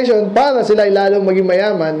oppression para sila ay lalong maging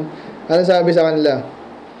mayaman, ano sabi sa kanila?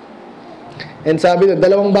 And sabi doon,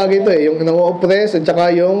 dalawang bagay ito yung nang-oppress at saka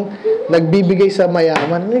yung nagbibigay sa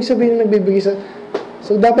mayaman. Ano yung sabihin ng nagbibigay sa...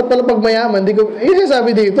 So, dapat pala pag mayaman, yun yung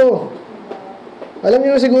sabi dito. Alam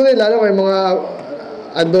niyo siguro, lalo kay mga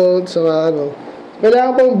adults,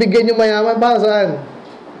 kailangan pong bigyan yung mayaman para saan?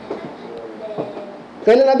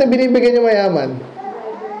 Kailan natin binibigyan yung mayaman?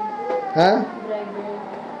 Ha?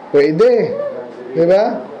 Pwede. Di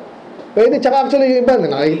ba? Pwede. Tsaka actually yung iba,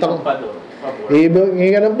 nakikita ko. Hingi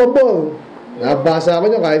ka ng pabor. Nabasa ako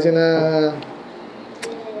nyo kahit sina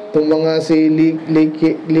itong mga si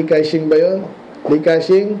Li Ka-shing ba yun? Li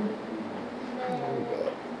Ka-shing?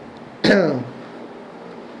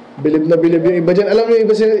 Bilib na bilib yung iba dyan. Alam mo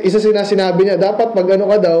yung isa sinabi niya, dapat pag ano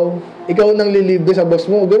ka daw, ikaw nang lilibre sa boss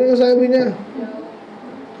mo. Ganun yung sabi niya.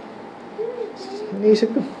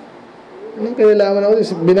 Iniisip ko, anong kailangan ako?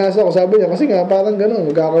 Binasa ko, sabi niya, kasi nga parang ganun,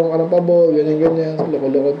 magkakaroon ka ng pabor, ganyan-ganyan.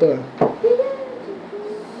 Loko-loko to.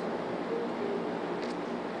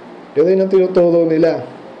 Ganun yung tinuturo nila.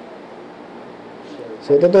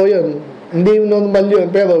 So, totoo yun. Hindi normal yun,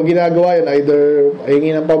 pero ginagawa yun. Either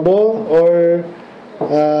hingi ng pabor or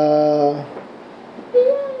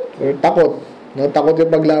takot. Takot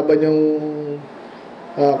yung paglaban yung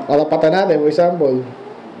karapatan natin. For example,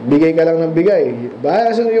 bigay ka lang ng bigay.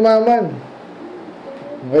 Bahala sa yumaman.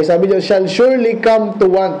 Okay, sabi niyo, shall surely come to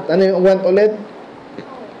want. Ano yung want ulit?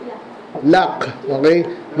 Lack. Okay?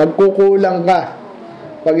 Magkukulang ka.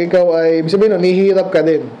 Pag ikaw ay, ibig sabihin, nihihirap ka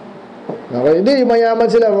din. Okay? Hindi, mayaman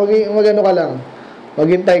sila. Magano ka lang.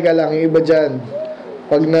 Maghintay ka lang. Yung iba dyan.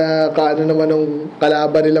 Pag nakaano naman ng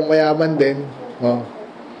kalaban nilang mayaman din,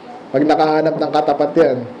 pag nakahanap ng katapat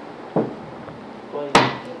yan,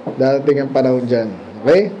 darating ang panahon dyan.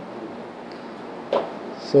 Okay?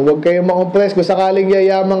 So, huwag kayong makompress. Kung sakaling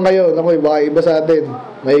yayaman kayo, naku, baka iba sa atin.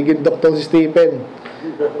 Mahigit Dr. si Stephen.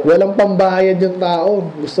 Walang pambayad yung tao.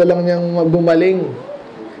 Gusto lang niyang magbumaling.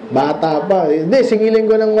 Bata pa. Hindi,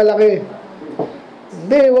 singilin ko ng malaki.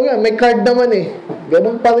 Hindi, wag nga. May card naman eh.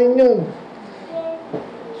 Ganun pa rin yun.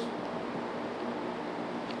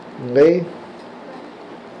 Okay?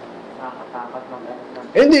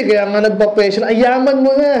 Hindi, kaya nga nagpa-pressure. Ay, yaman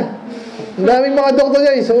mo na. Ang daming mga doktor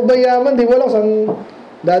yan. Sobrang yaman. Di wala saan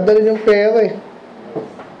dadalhin yung pera eh.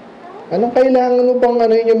 Anong kailangan mo pang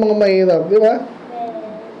ano yun yung mga mahirap? Di ba?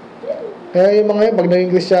 Kaya yung mga yun, pag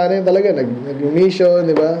naging Kristiyano yun talaga, nag-mission,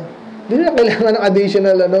 di ba? Hindi na kailangan ng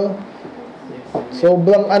additional ano.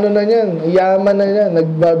 Sobrang ano na yan. Yaman na yan.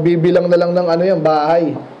 Nagbibilang na lang ng ano yan,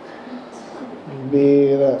 bahay.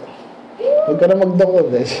 Bira. Huwag ka na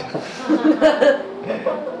mag-doktor.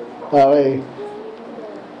 Okay.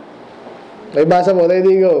 May basa mo.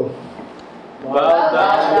 Ready, go. Bow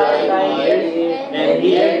down thine ears, and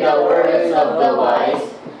hear the words of the wise,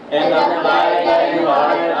 and apply thine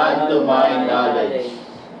heart unto my knowledge.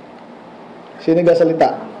 Sino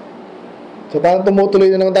nagsasalita? So parang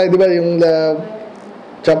tumutuloy na naman tayo, di ba? Yung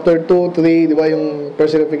chapter 2, 3, di ba? Yung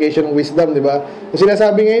personification ng wisdom, di ba? So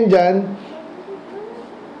sinasabi ngayon dyan,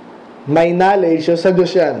 my knowledge, so sa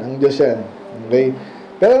Diyos yan. Ang Diyos yan. Okay?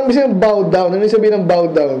 Pero ano sabihin ng bow down? Ano sabihin ng bow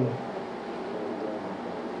down?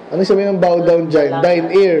 Ano sabihin ng bow down dyan?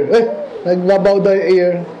 Thine ear. Nagbabow down yung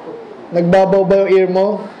ear. Nagbabaw ba yung ear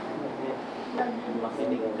mo?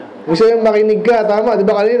 Gusto yung makinig ka. Tama, di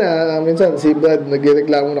ba kanina? Minsan, si Brad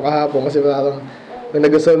nagreklamo na kahapon kasi parang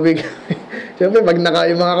nag-solving. Siyempre, pag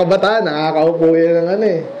yung mga kabataan, nakakaupo yan ng ano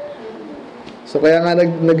eh. So, kaya nga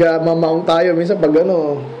nag-mount tayo. Minsan, pag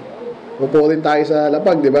ano, upo rin tayo sa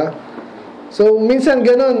lapag, di ba? So, minsan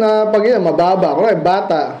ganun, pag yun, mababa. Kung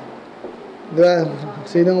bata. Di ba?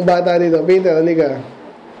 Sinong bata dito? Peter, halika.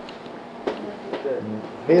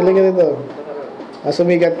 Halika dito.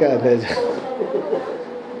 Sumikat ka.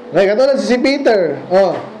 Okay, katulad si Peter.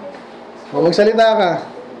 Magsalita ka.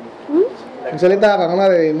 Magsalita ka.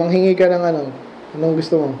 Kamari, manghingi ka ng ano. Anong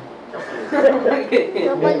gusto mo?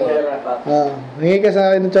 Chocolate. Hingi ka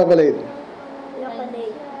sa akin ng chocolate.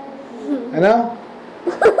 Chocolate. Ano?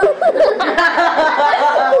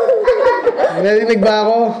 Narinig ba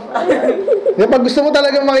ako? Di pag gusto mo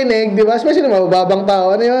talagang makinig, di ba? Especially mababang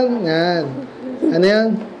tao. Ano yun? Yan. Ano yan?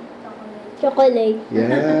 Chocolate.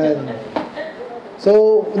 Yan.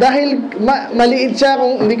 So, dahil maliit siya,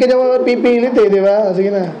 kung hindi ka niya pipilit eh, di ba?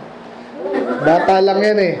 Sige na. Bata lang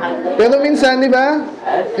yan eh. Pero minsan, di ba?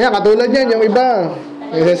 Yan, katulad yan, yung iba.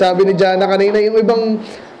 Yung sabi ni Jana kanina, yung ibang,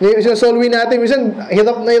 yung solve natin, minsan,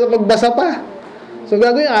 hirap na hirap magbasa pa. So,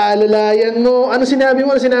 gagawin, aalalayan mo. Ano sinabi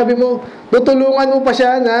mo? Ano sinabi mo? Tutulungan mo pa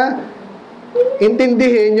siya na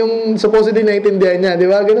intindihin yung supposedly naintindihan niya. Di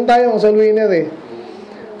ba? Ganun tayo, solve winner eh.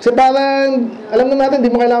 Kasi parang, alam na natin, di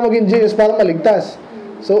mo kailangan maging genius para maligtas.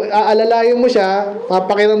 So, aalalayan mo siya,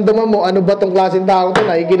 papakiramdaman mo, ano ba tong klaseng tao to?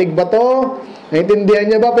 Nakikinig ba to? Naintindihan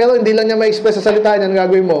niya ba? Pero hindi lang niya ma-express sa salita niya, ang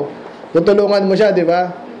gagawin mo. Tutulungan mo siya, di ba?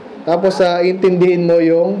 Tapos, intindihin mo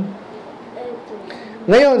yung...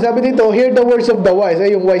 Ngayon, sabi dito, hear the words of the wise.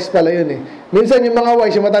 Yung wise pala yun eh. Minsan yung mga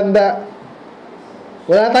wise, yung matanda.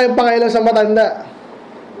 Wala tayong pakailan sa matanda.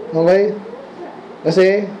 Okay?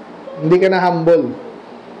 Kasi, Hindi ka na humble.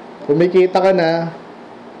 Kumikita ka na,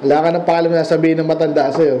 wala ka na paalam na sabihin ng matanda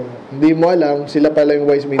sa'yo. Hindi mo alam, sila pala yung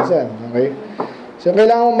wise minsan. Okay? So,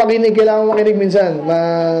 kailangan mong makinig minsan.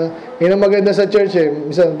 Yun ang maganda sa church eh.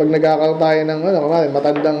 Minsan, pag nagkakaroon tayo ng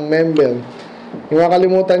matandang member, yung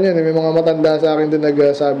makalimutan yun, may mga matanda sa akin din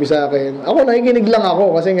nagsabi sa akin. Ako, nakikinig lang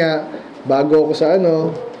ako kasi nga, bago ako sa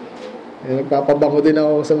nagpapabango din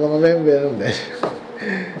ako sa mga member.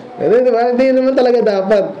 Diba? Hindi naman talaga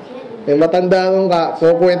dapat. Yung matanda nung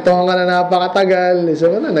kukwentuhan ka na napakatagal.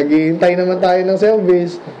 So, naghihintay naman tayo ng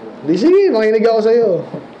service. Di sige, makinig ako sa'yo.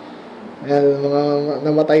 Ayan, mga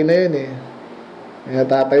namatay na yun eh. Kaya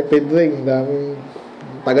Tatay Pedring, daming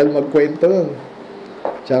tagal magkwento nun.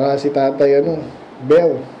 Tsaka si Tatay,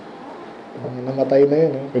 Bell. Namatay na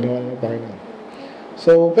yun, pinuha ng Panginoon.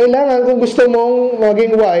 So, kailangan kung gusto mong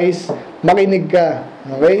maging wise, makinig ka.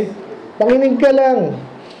 Okay? Makinig ka lang.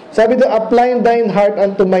 Sabi doon, apply thine heart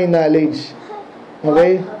unto my knowledge.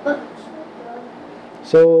 Okay?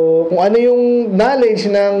 So, kung ano yung knowledge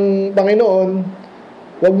ng Panginoon,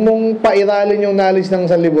 huwag mong pairalin yung knowledge ng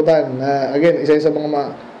sanlibutan. Again, isa sa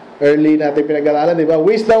mga early natin pinag-aralan, di ba?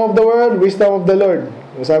 Wisdom of the world, wisdom of the Lord.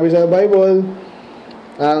 Sabi sa Bible,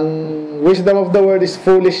 ang wisdom of the world is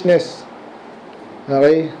foolishness.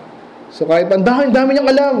 Okay? So, kahit ang dami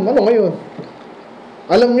niyang alam, ano ngayon?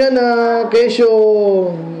 Alam niya na kesyo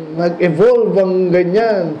nag-evolve ang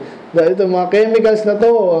ganyan. Dahil ito, mga chemicals na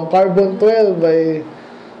to, ang carbon 12 ay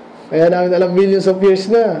kaya namin alam millions of years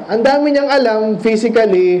na. Ang dami niyang alam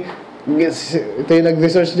physically, ito yung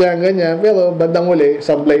nag-research niya ganyan, pero bandang uli,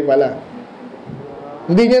 sablay pala.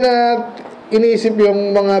 Hindi niya na iniisip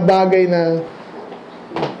yung mga bagay na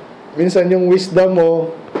minsan yung wisdom mo.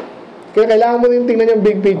 Kaya kailangan mo rin tingnan yung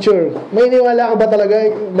big picture. May iniwala ka ba talaga?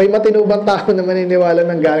 May matinubang tao na maniniwala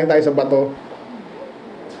nang galing tayo sa bato?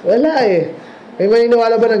 Wala eh. May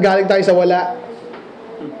maniniwala ba nang galing tayo sa wala?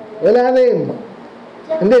 Wala rin.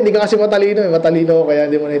 Hindi ka kasi matalino eh. Matalino ko kaya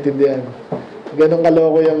hindi mo naintindihan. Ganun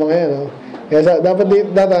kaloko yung mga yan. Kaya dapat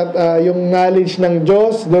yung knowledge ng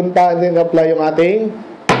Diyos, doon natin apply yung ating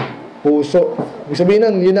puso. Ibig sabihin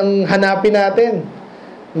nun, yun ang hanapin natin.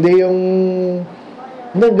 Hindi yung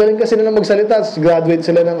galing kasi nila magsalita, graduate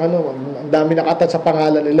sila ng ang dami nakatat sa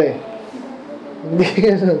pangalan nila eh. Hindi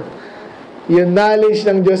ganun. Yung knowledge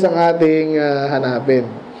ng Diyos ang ating hanapin.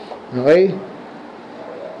 Okay?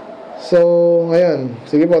 So, ngayon,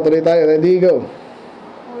 sige po, tuloy tayo. Ready, go.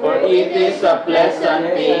 For it is a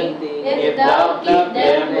pleasant thing, if thou keep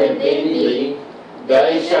them within thee,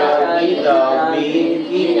 thy shall be thou be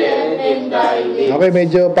hidden in thy lips. Okay,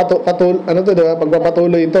 medyo diba?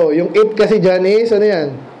 Pagpapatuloy ito. Yung it kasi dyan is, ano yan?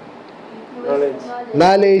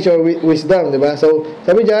 Knowledge or wisdom, diba? So,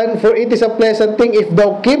 sabi dyan, for it is a pleasant thing if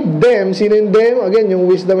thou keep them, sino in them? Again, yung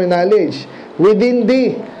wisdom and knowledge. Within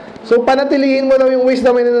thee. So, panatilihin mo lang yung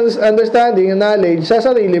wisdom and understanding and knowledge sa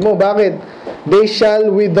sarili mo. Bakit? They shall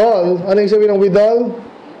withal. Ano yung sabihin ng withal?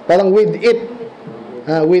 Parang with it.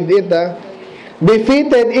 With it,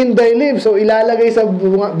 Befitted in thy lips. So, ilalagay sa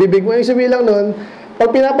bibig mo. Yung sabihin lang nun,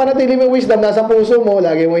 pag pinapanatili mo yung wisdom, nasa puso mo,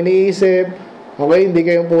 lagi mo iniisip. Okay? Hindi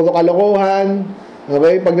kayong puro kalokohan.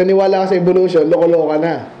 Okay? Pag naniwala ka sa evolution, loko-loko ka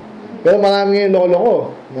na. Pero marami ngayon loko-loko.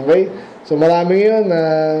 Okay? So, marami ngayon na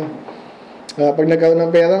pag nagkaroon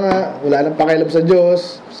ng pera nga, wala nang pakialam sa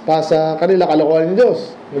Diyos, pa sa kanila, kalokohan ng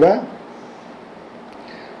Diyos. Diba?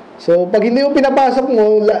 So, pag hindi mo pinapasok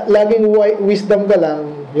mo, laging wisdom ka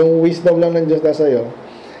lang, yung wisdom lang ng Diyos na sa'yo,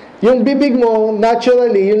 yung bibig mo,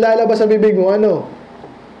 naturally, yung lalabas sa bibig mo,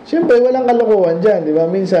 siyempre, walang kalokohan dyan, di ba?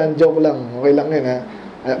 Minsan, joke lang. Okay lang yun,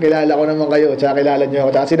 kilala ko naman kayo, tsaka kilala nyo ako.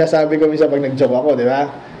 Tsaka sinasabi ko minsan pag nag-joke ako, di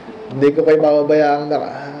ba? Hindi ko kayo pababayaan na,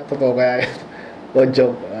 totoo kaya yun. O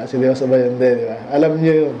joke, seryoso ba yun din, di ba? Alam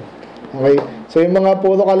nyo yun. Okay? So, yung mga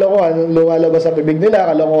puro kalokohan, lumalabas sa bibig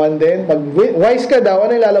nila, kalokohan din. Pag wise ka daw,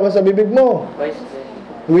 ano yung lalabas sa bibig mo?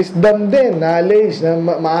 Wisdom din, knowledge, na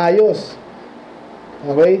maayos.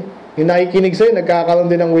 Okay? Yung nakikinig sa'yo,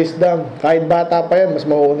 nagkakaroon din ng wisdom. Kahit bata pa yan, mas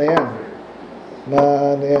mauna yan.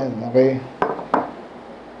 Okay?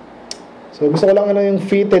 So, gusto ko lang yung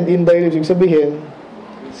fitted in thy lips. Yung sabihin,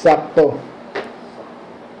 sakto.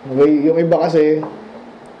 Okay? Yung iba kasi,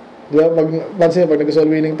 di ba, pag nag-soul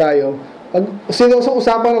winning tayo, pag seryosong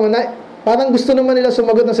usapan naman, parang gusto naman nila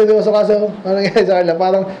sumagot ng seryoso kaso, ano nangyari sa kanila,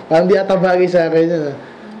 parang di ata bagay sa akin yun.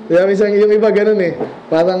 Diba, minsan yung iba ganun eh.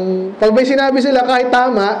 Parang, pag may sinabi sila kahit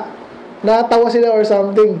tama, natawa sila or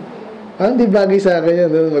something. Di bagay sa akin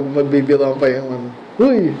yun. Magbibiroan pa yung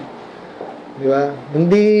Uy! Diba?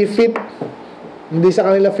 Hindi fit. Hindi sa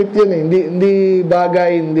kanila fit yun eh. Hindi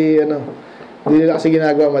bagay, hindi nila kasi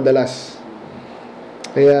ginagawa madalas.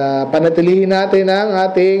 Kaya panatilihin natin ang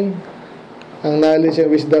ating ang knowledge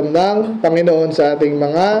and wisdom ng Panginoon sa ating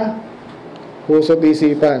mga puso't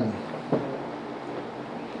isipan.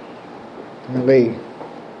 Okay.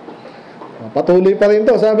 Patuloy pa rin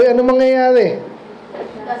to. Sabi, ano mangyayari?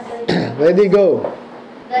 Ready, go.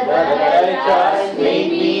 That thy trust may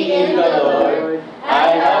be in the Lord,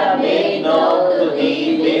 I have made known to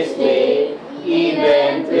thee this day,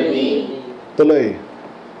 even to thee. Tuloy.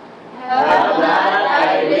 Have not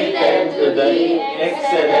I written to thee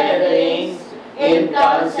excellent things in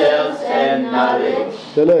counsels and knowledge,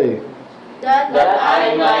 Tuloy. that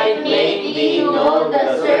I might make thee know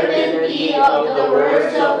the certainty of the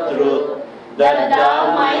words of truth, that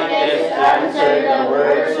thou mightest answer the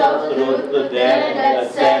words of truth to them that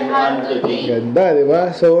send unto thee. Ganda, di ba?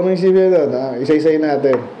 So, anong isipin doon? Isa-isay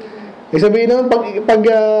natin. Isabihin nun, pag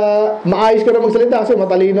maayos ka na magsalita kasi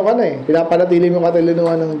matalino ka na eh. Pinapanatili mo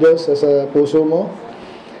katalinuhan ng Diyos sa puso mo.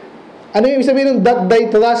 Ano yung sabihin nun? That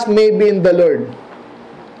thy trust may be in the Lord.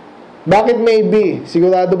 Bakit may be?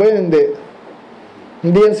 Sigurado ba yun? Hindi.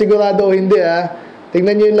 Hindi yan sigurado o hindi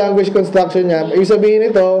Tingnan nyo yung language construction niya. Ibig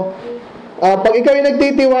sabihin ito, pag ikaw yung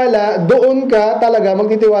nagtitiwala, doon ka talaga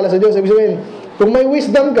magtitiwala sa Diyos. Ibig sabihin, kung may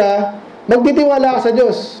wisdom ka, magtitiwala ka sa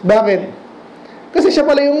Diyos. Bakit? Kasi siya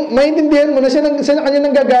pala yung, maintindihan mo na siya kanya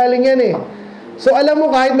nanggagaling yan eh. So alam mo,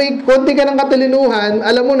 kahit may konti ka ng katalinuhan,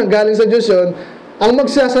 alam mo, nanggaling sa Diyos yun, ang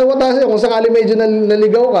magsasawata sa'yo, kung sakali medyo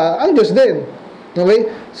naligaw ka, ang Diyos din. Okay?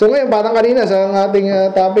 So ngayon, parang kanina sa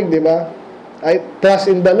ating topic, di ba? I trust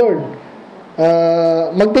in the Lord.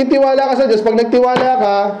 Magtitiwala ka sa Diyos. Pag nagtiwala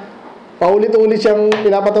ka, paulit-ulit siyang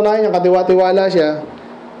pinapatunayan niyang katiwa-tiwala siya,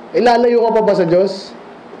 ilalayo ka pa ba sa Diyos?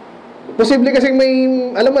 Posible kasi may,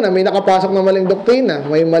 alam mo na, may nakapasok na maling doktrina,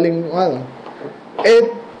 may maling,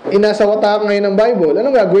 inasawata ka ngayon ng Bible.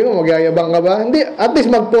 Anong gagawin mo? Magyayabang ka ba? Hindi, at least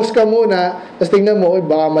mag-post ka muna, tapos tingnan mo,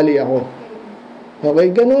 baka mali ako.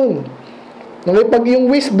 Okay, ganun. Okay, pag yung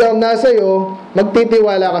wisdom nasa iyo,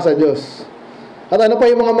 magtitiwala ka sa Diyos. At ano pa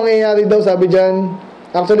yung mga mangyayari daw, sabi dyan,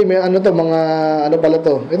 actually, may ano pala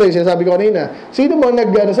to. Ito yung sinasabi ko kanina. Sino bang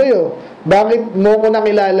nag-ano sa'yo? Bakit mo ko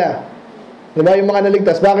nakilala? Diba yung mga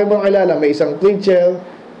naligtas? Bakit mo nakilala? May isang preacher,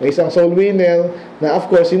 may isang soul winner, na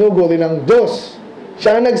of course, sinuguri ng Diyos.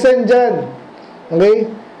 Siya ang nag-send dyan.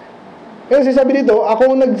 Okay? Kaya sinasabi dito,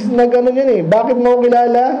 ako nag-ano yan eh. Bakit mo ko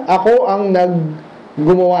kilala? Ako ang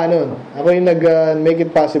gumawa nun. Ako yung make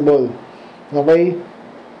it possible. Okay?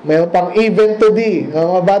 Mayroon pang even to thee.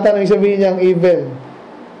 Ang mga bata nang sabihin niya ang even.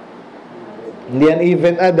 Hindi yan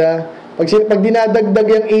even Pag dinadagdag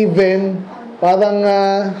yung even, parang,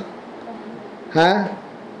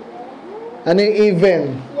 ano yung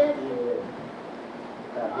even?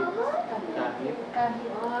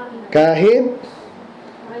 Kahit?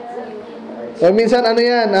 So, minsan ano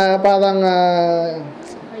yan, parang,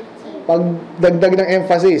 pagdagdag ng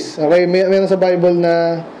emphasis. Okay, meron sa Bible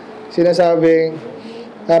na sinasabing,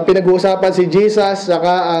 pinag-uusapan si Jesus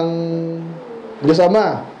saka ang Diyos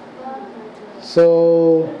Ama.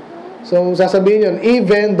 So sasabihin yun,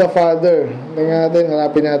 even the Father. Tingnan natin,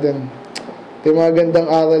 hanapin natin. Ito yung mga gandang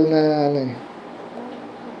aral na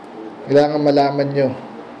kailangan malaman nyo.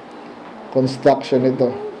 Construction ito.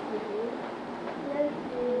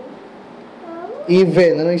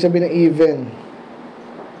 Even. Ano yung sabihin ng even?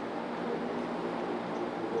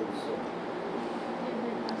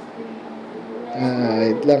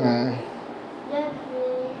 Wait lang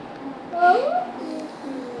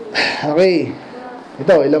Okay.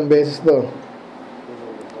 Ito, ilang beses to.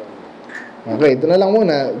 Okay, ito na lang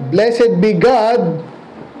muna. Blessed be God.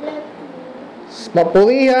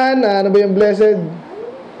 Mapurihan. Ano ba yung blessed?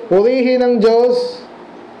 Purihin ng Diyos.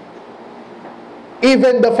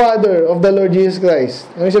 Even the Father of the Lord Jesus Christ.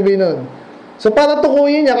 Ano yung sabihin nun? So, para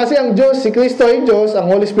tukuyin niya, kasi ang Diyos, si Kristo ay Diyos, ang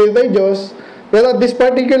Holy Spirit ay Diyos, pero at this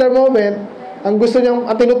particular moment, ang gusto niyang,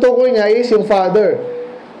 at tinutukoy niya is yung Father.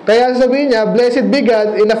 Kaya sabihin niya, blessed be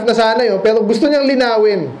God, enough na sana yun, pero gusto niyang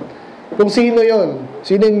linawin kung sino yon.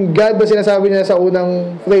 Sino yung God na sinasabi niya sa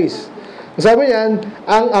unang phrase. Sabi niya,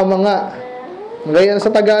 ang Ama nga. Kaya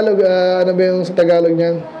sa Tagalog, ano ba yung sa Tagalog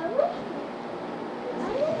niyan?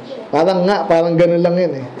 Parang ganun lang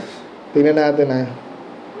yun eh. Tingnan natin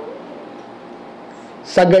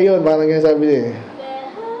Sa gayon, parang ganun sabi niya eh.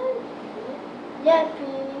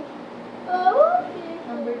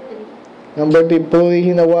 Number 3,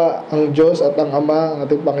 purihin nawa ang Diyos at ang Ama, ang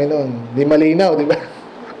ating Panginoon. Di malinaw, di ba?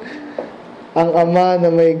 Ang Ama na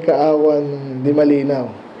may kaawan, di malinaw.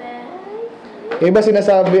 Yung iba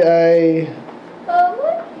sinasabi ay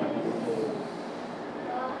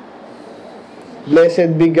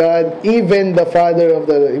blessed be God, even the Father of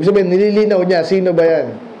the Lord. Ibig sabihin, nililinaw niya, sino ba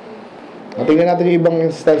yan? Tingnan natin yung ibang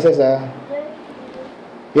instances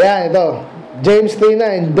Yan, ito. James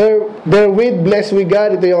 3:9, therewith bless we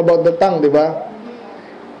God. Ito yung about the tongue, di ba?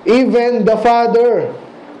 Even the Father.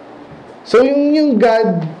 So yung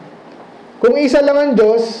God, kung isa lang ang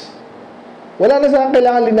Diyos, wala na saan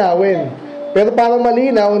kailangan linawin. Pero para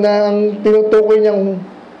malinaw na ang tinutukoy niyang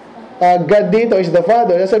God dito is the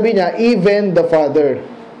Father, sasabihin niya, even the Father.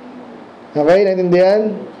 Okay,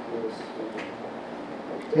 naintindihan?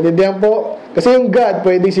 Naintindihan po? Kasi yung God,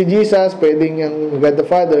 pwedeng si Jesus, pwedeng yung God the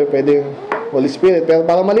Father, pwedeng Holy Spirit. Pero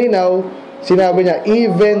para malinaw, sinabi niya,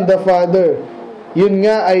 even the Father. Yun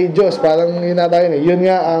nga ay Diyos. Parang yun na tayo. Yun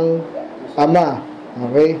nga ang Ama.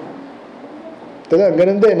 Okay? Ito lang,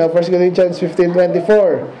 ganun din. 1 Corinthians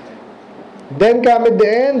 15:24. Then cometh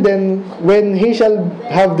the end, then when He shall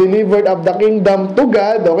have delivered up the kingdom to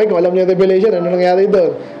God. Okay, kung alam niyo yung Revelation, ano nangyari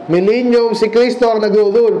doon? Millennium, si Kristo ang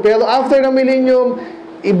nag-rule. Pero after ng millennium,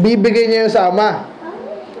 ibibigay niya yun sa Ama.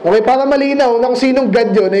 Okay, para malinaw na kung sinong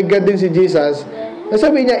God yun, ay God din si Jesus.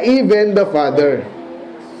 Nasabi niya, even the Father.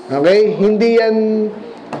 Okay? Hindi yan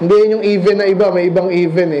yung even na iba. May ibang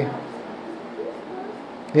even eh.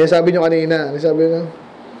 Yan sabi nyo kanina. Ano sabi nyo?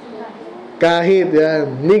 Kahit,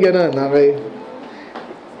 yan. Hindi ganun. Okay?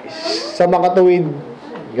 Sa makatuwid,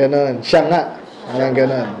 ganun. Siya nga. Yan,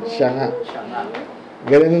 ganun. Siya nga.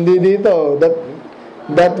 Ganun hindi dito.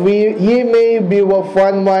 That ye may be of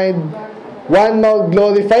one mind, one mouth,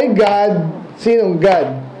 glorify God. Sinong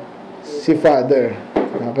God? Si Father.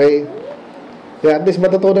 Okay? Kaya at least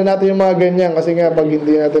matutunan natin yung mga ganyan kasi nga pag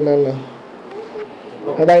hindi natin na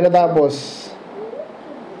tayo natapos.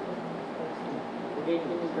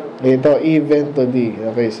 Dito, even to thee.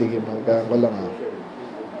 Okay, sige. Magkakaroon ko lang.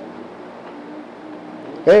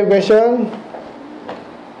 Okay, question?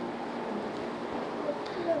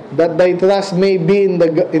 That thy trust may be in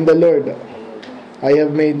the Lord. I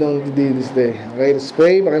have made known to thee this day. Okay, let's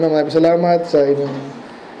pray. Panginoon, maraming salamat sa inyong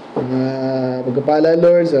pagkapala,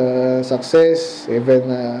 Lord, sa success. Even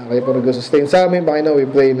kayo po nag-sustain sa amin. Panginoon, we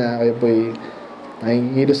pray na kayo po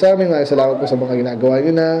nahingido sa amin. Maraming salamat po sa mga ginagawa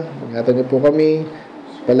nyo na. Ingatan nyo po kami,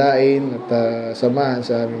 palain at samahan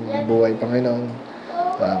sa aming buhay, Panginoon.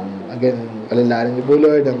 Again, alalahanin niyo po,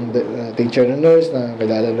 Lord, ang teacher na nurse na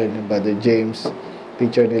kilala, Lord, ng Brother James.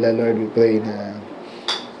 Teacher nila, Lord, we pray na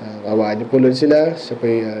kawaan niyo po, Lord, sila. Siya po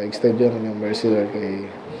extend yung inyong mercy, Lord, kay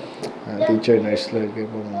teacher, nurse, Lord, kayo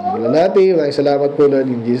pong malalati. Maraming salamat po, Lord.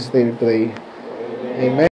 In Jesus' name we pray. Amen.